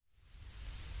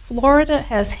Florida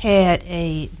has had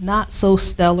a not so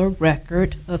stellar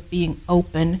record of being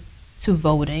open to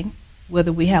voting,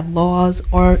 whether we have laws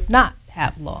or not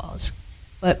have laws.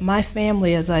 But my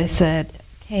family, as I said,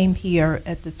 came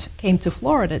to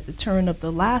Florida at the turn of the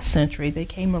last century. They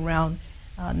came around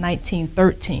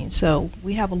 1913. So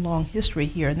we have a long history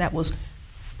here, and that was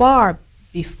far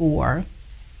before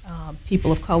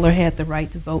people of color had the right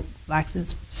to vote, blacks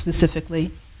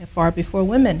specifically, and far before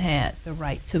women had the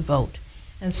right to vote.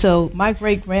 And so my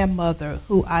great-grandmother,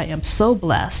 who I am so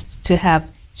blessed to have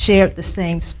shared the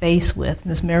same space with,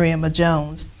 Miss Miriama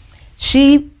Jones,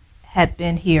 she had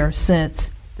been here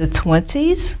since the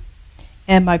 20s,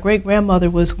 and my great-grandmother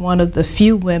was one of the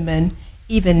few women,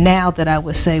 even now, that I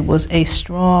would say was a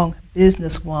strong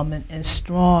businesswoman and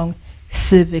strong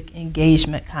civic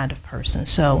engagement kind of person.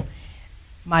 So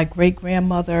my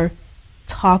great-grandmother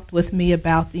talked with me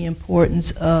about the importance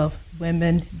of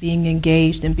women being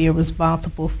engaged and being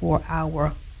responsible for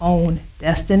our own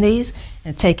destinies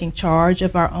and taking charge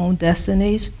of our own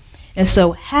destinies. And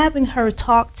so having her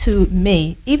talk to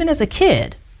me, even as a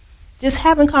kid, just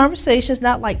having conversations,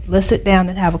 not like let's sit down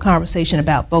and have a conversation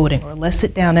about voting, or let's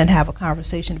sit down and have a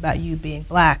conversation about you being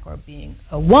black or being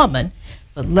a woman,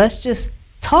 but let's just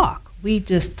talk. We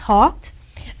just talked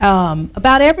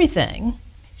about everything.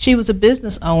 She was a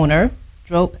business owner,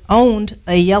 owned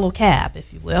a yellow cab,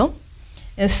 if you will.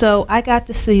 And so I got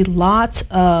to see lots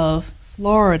of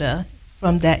Florida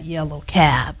from that yellow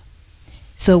cab.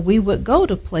 So we would go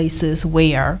to places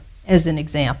where, as an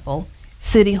example,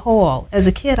 City Hall. As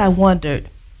a kid, I wondered,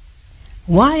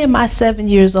 why am I 7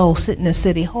 years old sitting in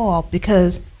City Hall?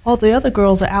 Because all the other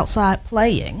girls are outside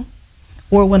playing.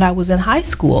 Or when I was in high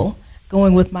school,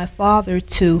 going with my father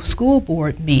to school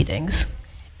board meetings.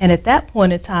 And at that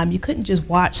point in time, you couldn't just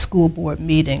watch school board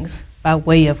meetings by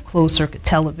way of closed-circuit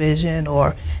television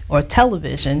or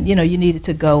television. You know, you needed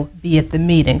to go be at the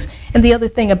meetings. And the other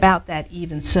thing about that,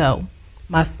 even so,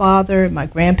 my father, my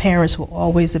grandparents were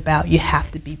always about, you have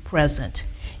to be present.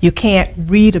 You can't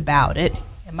read about it.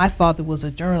 And my father was a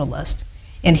journalist,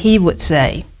 and he would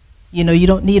say, you know, you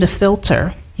don't need a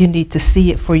filter. You need to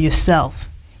see it for yourself,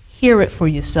 hear it for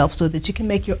yourself, so that you can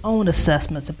make your own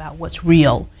assessments about what's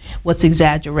real, what's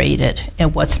exaggerated,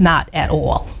 and what's not at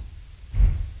all.